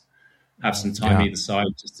 weeks, have some time either side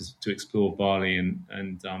just to explore Bali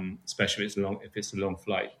and especially if it's a long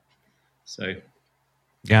flight. So.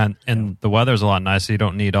 Yeah, and the weather's a lot nicer. You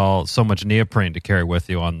don't need so much neoprene to carry with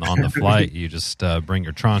you on the flight. You just bring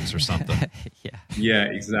your trunks or something. Yeah,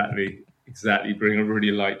 exactly. Bring a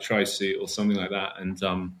really light tri-suit or something like that, and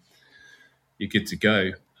you're good to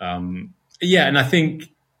go. And I think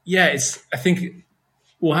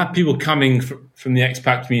we'll have people coming from the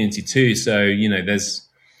expat community too. So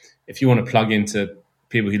if you want to plug into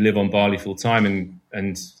people who live on Bali full time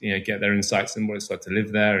and get their insights on what it's like to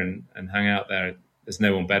live there and hang out there, there's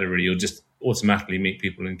no one better really. You'll just automatically meet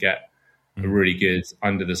people and get a really good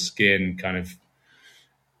under the skin kind of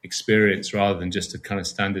experience rather than just a kind of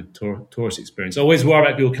standard tourist experience. I always worry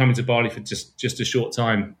about people coming to Bali for just a short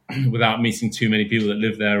time without meeting too many people that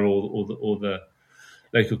live there or the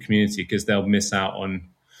local community, because they'll miss out on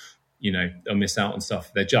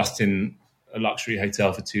stuff. They're just in a luxury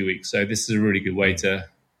hotel for 2 weeks. So this is a really good way to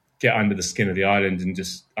get under the skin of the island and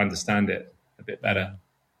just understand it a bit better.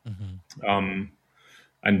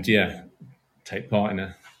 Take part in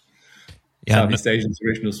a Southeast Asian's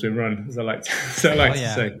original swim run, as I like to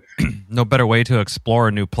say. No better way to explore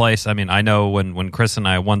a new place. I mean, I know when Chris and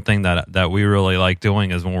I, one thing that we really like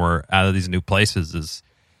doing is when we're out of these new places is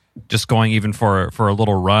just going even for a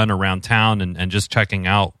little run around town and just checking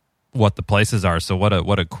out what the places are. So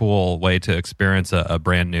what a cool way to experience a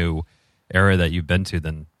brand new area that you've been to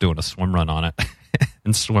than doing a swim run on it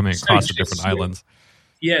and swimming across the different islands.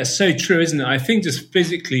 Yeah, so true, isn't it? I think just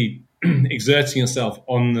physically exerting yourself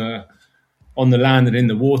on the land and in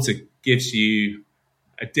the water gives you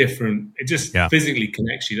physically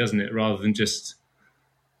connects you, doesn't it? Rather than just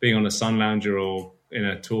being on a sun lounger or in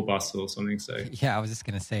a tour bus or something. So yeah, I was just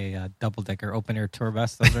going to say double-decker open air tour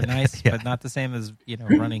bus. Those are nice, but not the same as,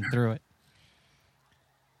 running through it.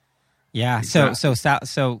 Yeah. Exactly.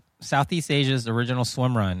 So Southeast Asia's original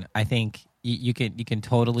swim run, I think you can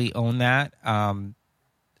totally own that.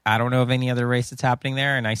 I don't know of any other race that's happening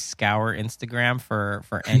there, and I scour Instagram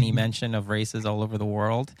for any mention of races all over the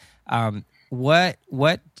world. What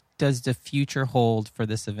does the future hold for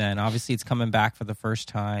this event? Obviously, it's coming back for the first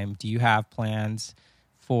time. Do you have plans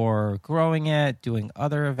for growing it, doing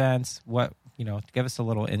other events? Give us a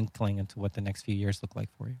little inkling into what the next few years look like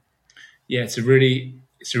for you. Yeah, it's a really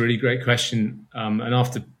great question. And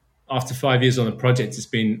after 5 years on the project,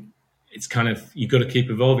 it's kind of, you've got to keep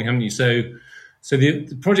evolving, haven't you? So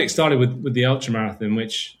the project started with the ultra marathon,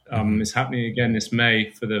 which is happening again this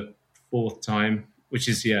May for the 4th time, which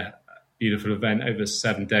is beautiful event over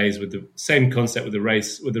 7 days with the same concept, with the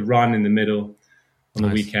race, with the run in the middle on the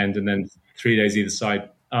weekend, and then 3 days either side.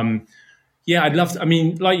 Yeah, I'd love to. I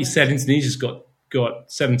mean, like you said, Indonesia's got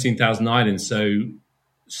 17,000 islands, so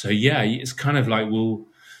yeah, it's kind of like, well,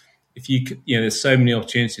 if there's so many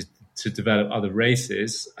opportunities to develop other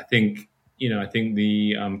races. I think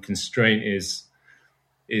the constraint is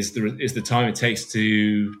the time it takes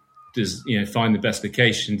to find the best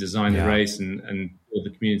location, design the race, and build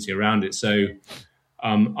the community around it. So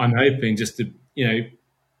I'm hoping just to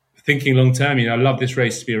thinking long term. I love this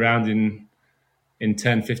race to be around in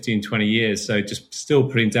 10, 15, 20 years. So just still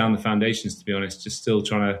putting down the foundations, to be honest, just still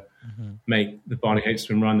trying to make the Bali Hope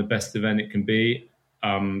Swim Run the best event it can be,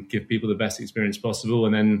 give people the best experience possible,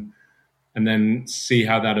 and then see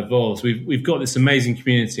how that evolves. We've got this amazing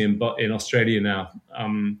community in Australia now,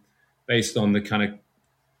 based on the kind of,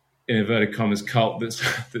 in inverted commas, cult that's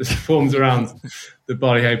formed around the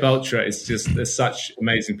Bali Hope Ultra. It's just, there's such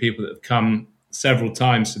amazing people that have come several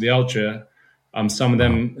times to the Ultra. Some of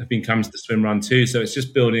them have been coming to the swim run too. So it's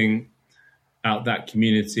just building out that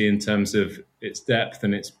community in terms of its depth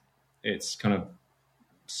and its kind of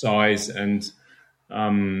size, and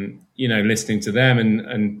listening to them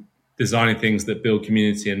and designing things that build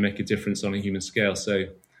community and make a difference on a human scale. So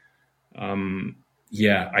I'd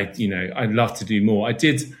love to do more. I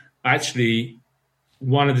did actually,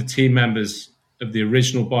 one of the team members of the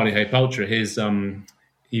original Bali Hope Ultra, he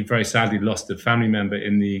very sadly lost a family member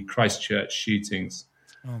in the Christchurch shootings.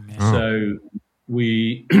 Oh man! So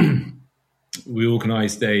we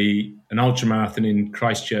organised an ultra marathon in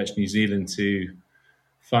Christchurch, New Zealand, to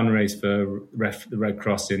fundraise for the Red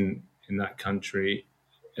Cross in that country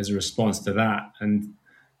as a response to that. And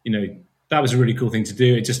that was a really cool thing to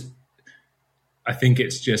do. I think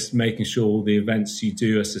it's just making sure all the events you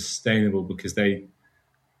do are sustainable, because they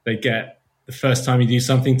get, the first time you do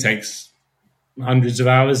something takes hundreds of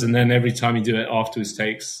hours, and then every time you do it afterwards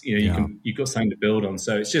takes, you've got something to build on.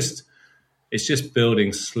 So it's just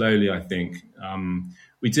building slowly, I think.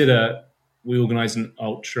 We organized an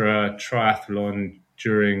ultra triathlon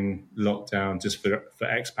during lockdown just for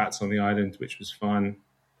expats on the island, which was fun.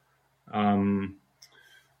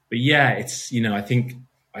 But yeah, it's, I think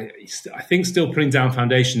still putting down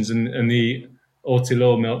foundations, and the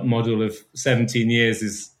Aotearoa model of 17 years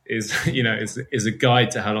is a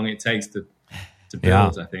guide to how long it takes to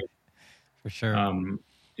build. I think for sure.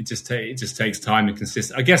 It just takes time and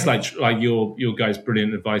consistency. I guess like your guys'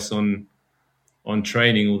 brilliant advice on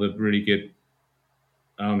training, all the really good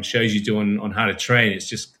shows you do on how to train.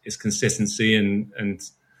 It's consistency and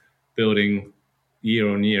building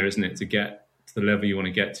year on year, isn't it, to get to the level you want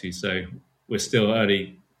to get to. So we're still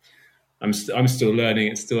early. I'm still learning.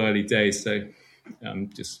 It's still early days. So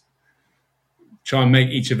just try and make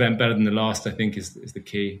each event better than the last, I think, is the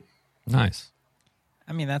key. Nice.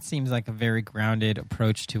 I mean, that seems like a very grounded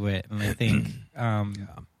approach to it. And I think,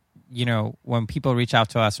 when people reach out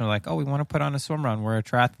to us and are like, oh, we want to put on a swim run, we're a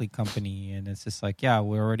triathlete company. And it's just like, yeah,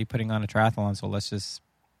 we're already putting on a triathlon, so let's just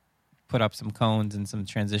put up some cones and some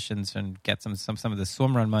transitions and get some of the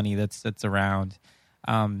swim run money that's around.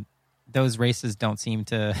 Those races don't seem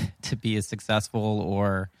to be as successful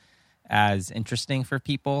or as interesting for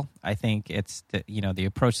people. I think it's the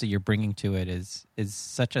approach that you're bringing to it is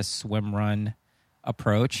such a swim run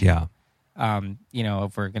approach. Yeah.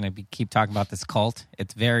 If we're going to keep talking about this cult,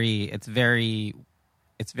 it's very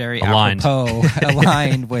aligned. apropos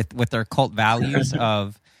aligned with their cult values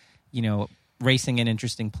of, racing in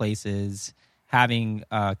interesting places, having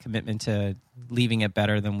a commitment to leaving it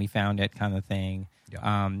better than we found it, kind of thing.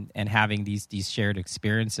 Yeah. And having these shared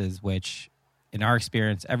experiences, which in our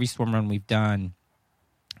experience, every swim run we've done,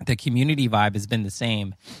 the community vibe has been the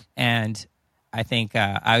same. And I think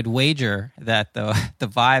I would wager that the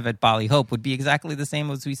vibe at Bali Hope would be exactly the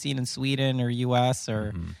same as we've seen in Sweden or US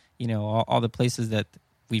or, all the places that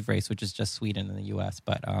we've raced, which is just Sweden and the US.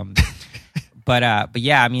 But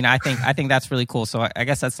yeah, I mean, I think that's really cool. So I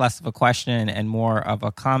guess that's less of a question and more of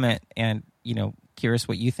a comment, and, curious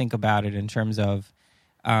what you think about it in terms of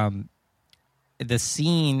the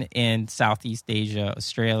scene in Southeast Asia,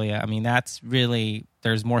 Australia. I mean, that's really,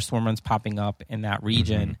 there's more swim runs popping up in that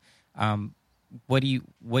region. Do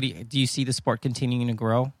you see the sport continuing to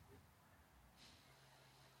grow?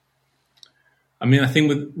 I mean, I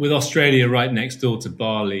think with Australia right next door to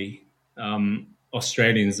Bali,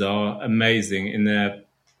 Australians are amazing in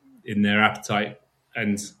their appetite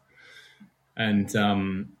and in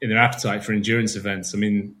their appetite for endurance events. I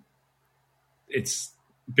mean, it's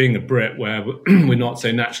being a Brit where we're not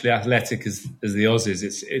so naturally athletic as the Aussies.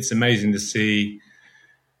 It's amazing to see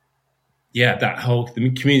yeah,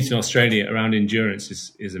 the community in Australia around endurance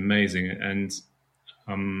is amazing, and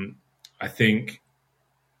I'm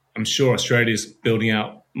sure Australia's building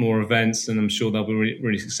out more events, and I'm sure they'll be really,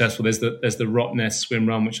 really successful. There's the Rottnest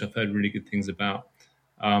Swimrun, which I've heard really good things about.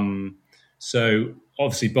 So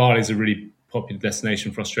obviously Bali is a really popular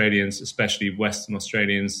destination for Australians, especially Western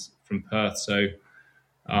Australians from Perth. So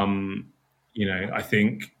I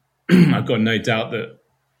think I've got no doubt that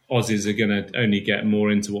Aussies are going to only get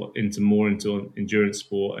more into endurance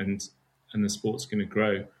sport, and the sport's going to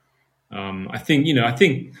grow. I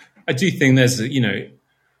do think there's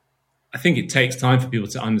I think it takes time for people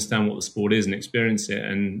to understand what the sport is and experience it,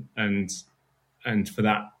 and for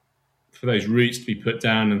those roots to be put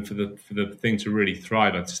down and for the thing to really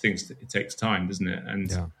thrive. I just think it takes time, doesn't it?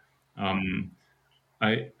 And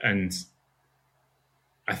I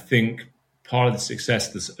think part of the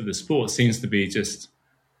success of the sport seems to be just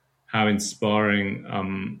how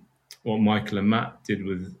inspiring what Michael and Matt did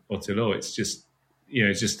with Otelo. It's just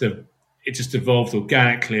it just evolved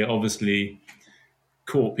organically. It obviously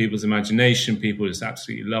caught people's imagination. People just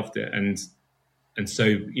absolutely loved it, and so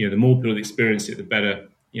the more people experience it, the better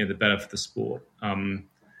for the sport.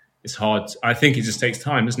 It's hard. I think it just takes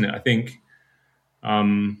time, doesn't it? I think,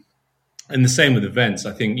 and the same with events.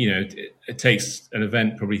 I think it takes an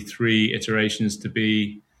event probably 3 iterations to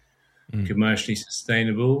be commercially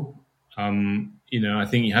sustainable. I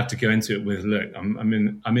think you have to go into it with, look,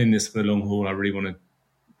 I'm in this for the long haul. I really want to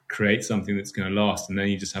create something that's going to last, and then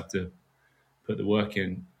you just have to put the work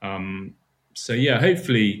in. So yeah,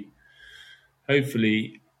 hopefully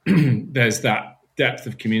there's that depth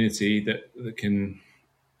of community that can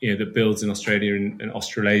that builds in Australia and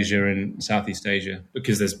Australasia and Southeast Asia,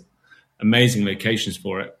 because there's amazing locations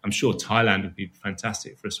for it. I'm sure Thailand would be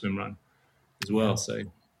fantastic for a swim run as well. So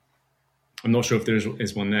I'm not sure if there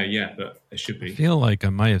is one there yet, but there should be. I feel like I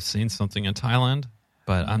might have seen something in Thailand,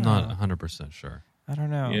 but I'm not 100% sure. I don't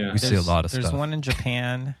know. Yeah. We see a lot of stuff. There's one in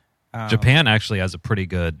Japan. Japan actually has a pretty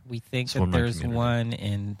good. We think that there's community. One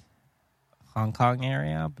in Hong Kong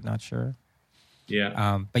area, but not sure.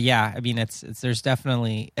 Yeah. But yeah, I mean, there's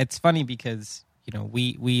definitely. It's funny because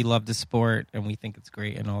we love the sport and we think it's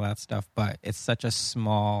great and all that stuff, but it's such a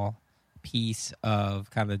small piece of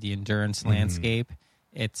kind of the endurance landscape.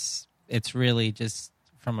 It's really just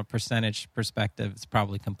from a percentage perspective, it's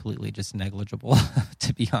probably completely just negligible,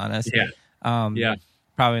 to be honest. Yeah.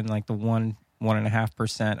 Probably in like the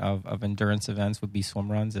 1.5% of endurance events would be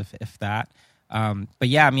swim runs, if that. But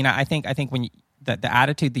yeah, I mean, I think when the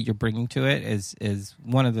attitude that you're bringing to it is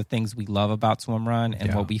one of the things we love about swim run,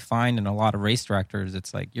 and what we find in a lot of race directors,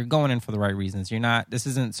 it's like you're going in for the right reasons. This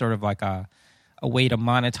isn't sort of like a way to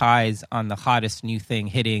monetize on the hottest new thing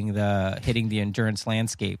hitting the endurance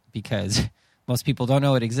landscape, because most people don't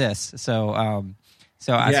know it exists. So I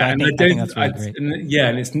think that's really great.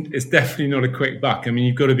 And it's definitely not a quick buck. I mean,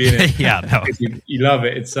 you've got to be in it. You love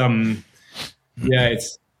it. It's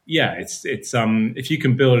if you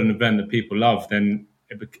can build an event that people love, then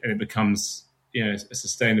it becomes a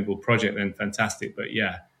sustainable project. Then fantastic. But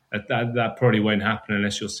that probably won't happen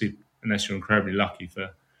unless you're incredibly lucky for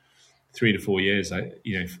 3 to 4 years.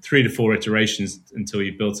 3 to 4 iterations until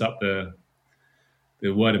you built up the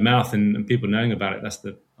word of mouth and people knowing about it. That's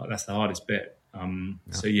the hardest bit.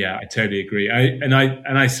 So yeah, I totally agree.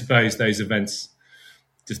 I suppose those events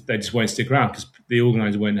just won't stick around because the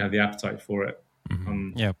organizer won't have the appetite for it.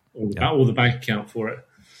 Or the bank account for it.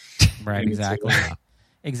 Right. Exactly.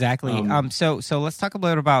 Exactly. So let's talk a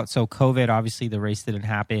little about COVID. Obviously, the race didn't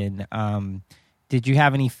happen. Did you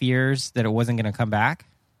have any fears that it wasn't going to come back?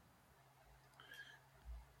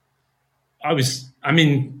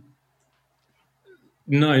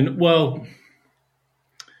 No. Well,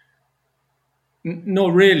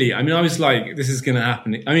 not really. I mean, I was like, this is going to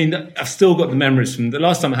happen. I mean, I've still got the memories from the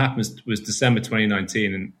last time it happened was December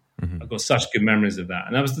 2019, and I've got such good memories of that.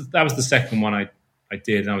 And that was the second one I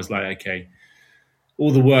did, and I was like, okay,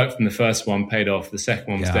 all the work from the first one paid off. The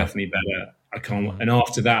second one was definitely better. I can't. And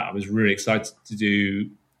after that, I was really excited to do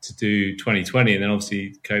 2020, and then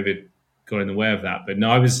obviously COVID got in the way of that. But no,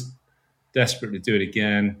 I was desperate to do it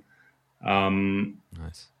again.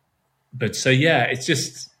 Nice. But so yeah, it's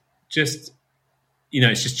just it's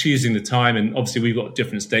just choosing the time, and obviously we've got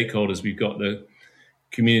different stakeholders. We've got the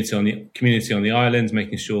community on the islands,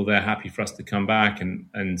 making sure they're happy for us to come back, and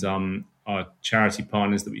our charity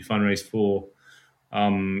partners that we fundraise for,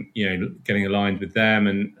 getting aligned with them,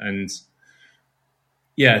 and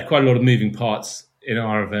quite a lot of moving parts in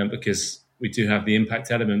our event because we do have the impact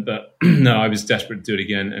element. But no, I was desperate to do it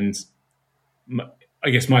again, and I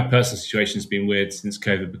guess my personal situation has been weird since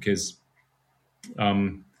COVID because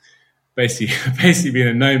basically being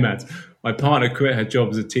a nomad, my partner quit her job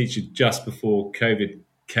as a teacher just before COVID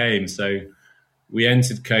came. So we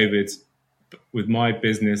entered COVID with my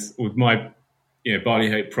business, with my Bali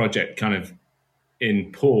Hope project kind of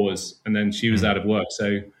in pause, and then she was out of work.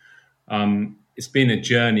 So it's been a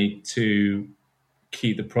journey to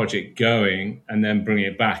keep the project going and then bring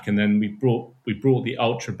it back. And then we brought the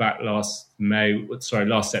ultra back last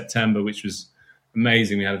September, which was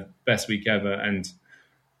amazing. We had the best week ever, and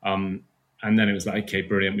then it was like, okay,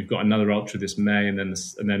 brilliant. We've got another ultra this May, and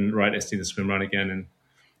then right, let's do the swim run again. And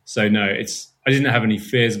so no, I didn't have any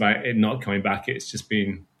fears about it not coming back. It's just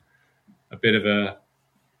been a bit of a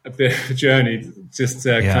journey just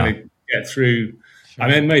to kind of get through. Sure.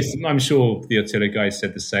 I mean, I'm sure the Attila guys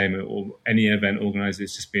said the same, or any event organizer.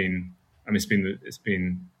 It's just been, it's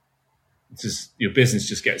been just, your business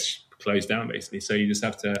just gets closed down basically. So you just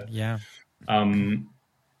have to,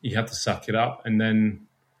 you have to suck it up and then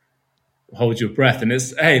hold your breath. And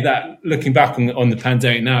it's, that looking back on the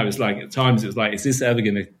pandemic now, it's like at times it was like, is this ever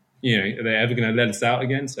going to, are they ever going to let us out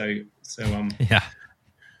again? So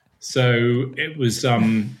it was,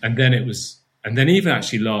 and then even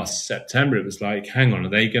actually last September, it was like, hang on, are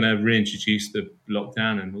they going to reintroduce the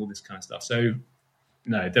lockdown and all this kind of stuff? So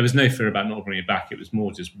no, there was no fear about not bringing it back. It was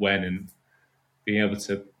more just when and being able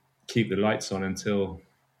to keep the lights on until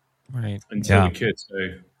we could.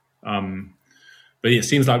 So, but it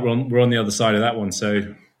seems like we're on the other side of that one.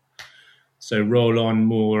 So roll on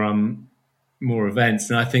more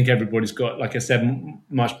events, and I think everybody's got, like I said,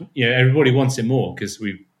 much. Everybody wants it more because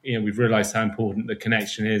we've realised how important the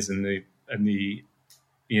connection is and the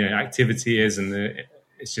activity is, and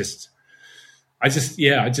it's just. I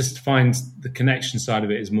just find the connection side of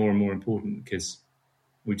it is more and more important because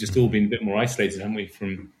we've just all been a bit more isolated, haven't we,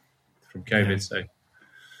 from COVID? So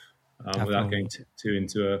without going too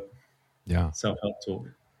into a self-help talk.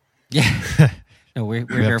 Yeah, no, we're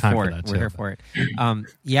here for it. We're here for it.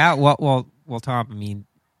 Well, Tom. I mean,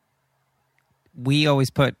 we always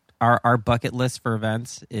put our bucket list for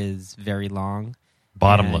events is very long.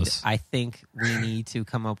 Bottomless. And I think we need to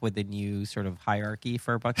come up with a new sort of hierarchy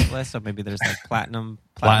for a bucket list. So maybe there's like platinum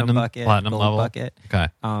bucket, platinum gold level bucket. Okay.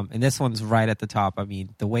 And this one's right at the top. I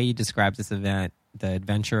mean, the way you describe this event, the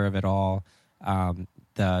adventure of it all,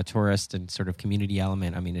 the tourist and sort of community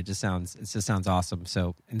element. I mean, it just sounds awesome.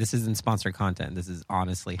 So, and this isn't sponsored content. This is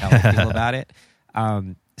honestly how I feel about it.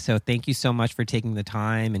 So thank you so much for taking the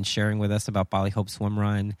time and sharing with us about Bali Hope Swim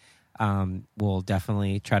Run. We'll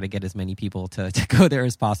definitely try to get as many people to go there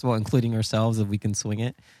as possible, including ourselves if we can swing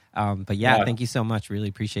it. But thank you so much. Really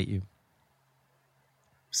appreciate you.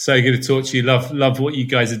 So good to talk to you. Love what you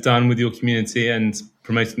guys have done with your community and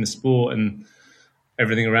promoting the sport and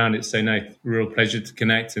everything around it. So no, real pleasure to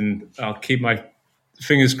connect, and I'll keep my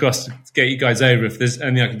fingers crossed to get you guys over. If there's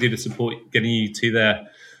anything I can do to support getting you two there,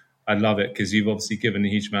 I'd love it, because you've obviously given a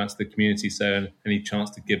huge amount to the community. So any chance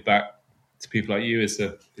to give back to people like you is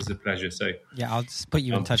a pleasure. So I'll just put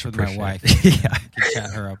you in touch with my wife. I can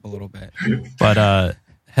chat her up a little bit. But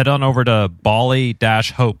head on over to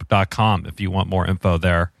bali-hope.com if you want more info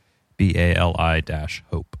there.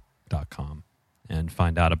 BALI-hope.com, and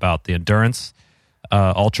find out about the endurance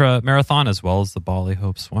ultra marathon as well as the Bali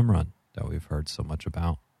Hope Swim Run that we've heard so much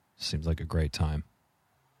about. Seems like a great time.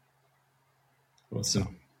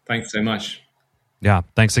 Awesome. Thanks so much. Yeah.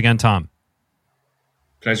 Thanks again, Tom.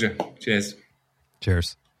 Pleasure. Cheers.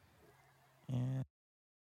 Cheers. Well,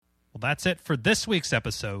 that's it for this week's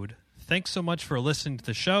episode. Thanks so much for listening to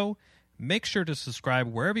the show. Make sure to subscribe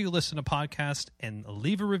wherever you listen to podcasts and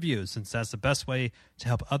leave a review, since that's the best way to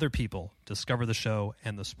help other people discover the show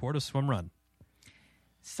and the sport of swim run.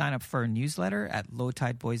 Sign up for our newsletter at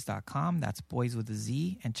lowtideboys.com. That's boys with a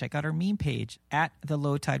Z. And check out our meme page at the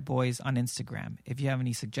Low Tide Boys on Instagram. If you have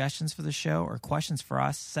any suggestions for the show or questions for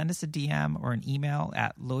us, send us a DM or an email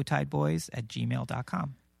at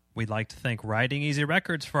lowtideboys@gmail.com. We'd like to thank Riding Easy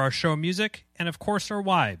Records for our show music, and of course our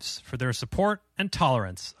wives for their support and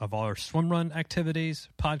tolerance of all our swim run activities,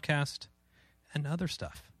 podcast, and other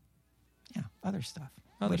stuff. Yeah, other stuff.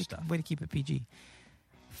 Way to keep it PG.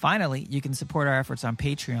 Finally, you can support our efforts on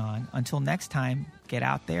Patreon. Until next time, get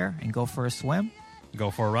out there and go for a swim. Go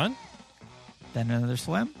for a run. Then another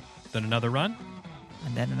swim. Then another run.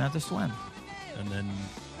 And then another swim. And then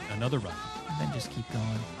another run. And then just keep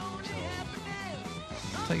going.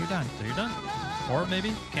 Until you're done. Or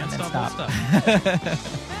maybe can't and stop.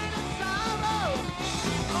 Stop.